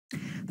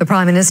The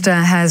Prime Minister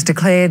has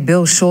declared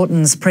Bill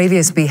Shorten's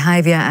previous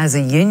behaviour as a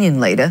union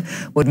leader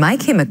would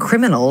make him a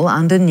criminal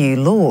under new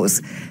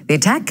laws. The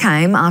attack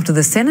came after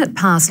the Senate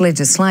passed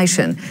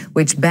legislation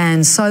which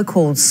bans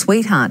so-called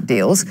sweetheart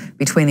deals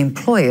between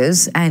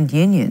employers and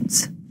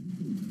unions.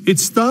 It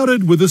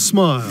started with a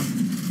smile.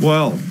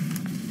 Well,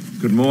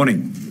 good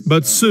morning.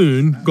 But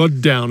soon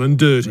got down and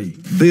dirty.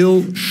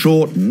 Bill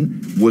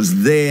Shorten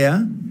was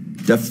there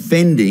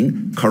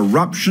defending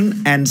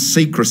corruption and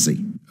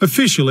secrecy.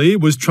 Officially,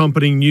 it was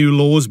trumpeting new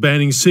laws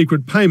banning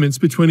secret payments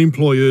between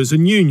employers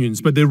and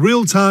unions, but their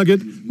real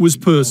target was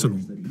personal.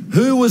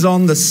 Who was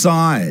on the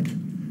side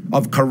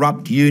of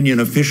corrupt union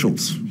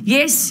officials?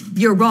 Yes,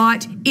 you're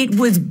right, it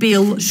was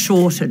Bill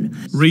Shorten.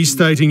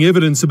 Restating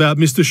evidence about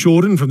Mr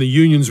Shorten from the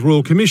union's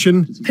Royal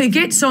Commission. Who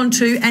gets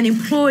onto an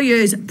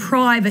employer's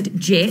private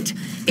jet,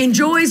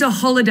 enjoys a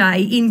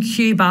holiday in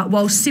Cuba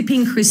while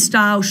sipping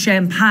Cristal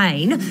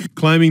champagne.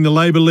 Claiming the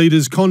Labor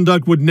leader's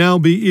conduct would now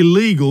be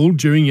illegal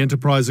during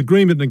enterprise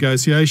agreement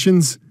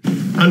negotiations.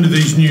 Under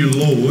these new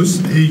laws,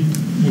 he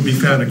would be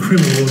found a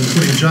criminal and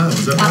put in jail,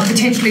 is that right?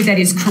 Potentially that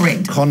is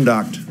correct.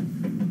 Conduct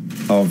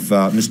of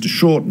Mr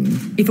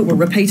Shorten, if it were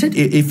repeated?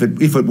 If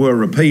it were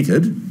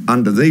repeated,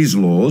 under these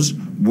laws,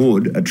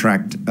 would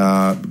attract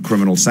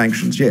criminal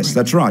sanctions. Yes,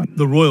 that's right.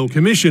 The Royal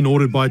Commission,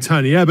 ordered by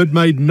Tony Abbott,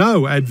 made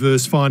no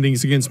adverse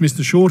findings against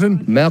Mr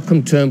Shorten.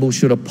 Malcolm Turnbull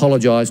should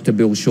apologise to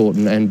Bill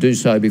Shorten and do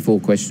so before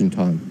question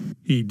time.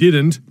 He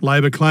didn't,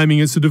 Labor claiming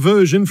it's a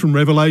diversion from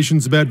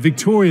revelations about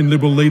Victorian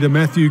Liberal leader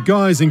Matthew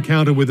Guy's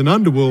encounter with an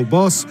underworld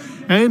boss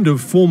and of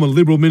former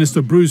Liberal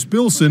Minister Bruce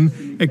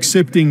Bilson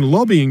accepting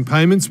lobbying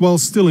payments while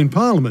still in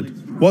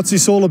Parliament. What's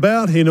this all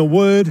about? In a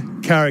word,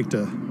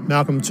 character.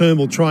 Malcolm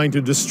Turnbull trying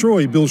to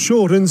destroy Bill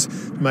Shorten's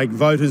to make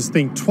voters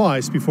think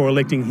twice before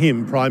electing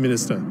him Prime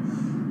Minister.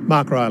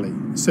 Mark Riley,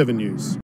 7 News.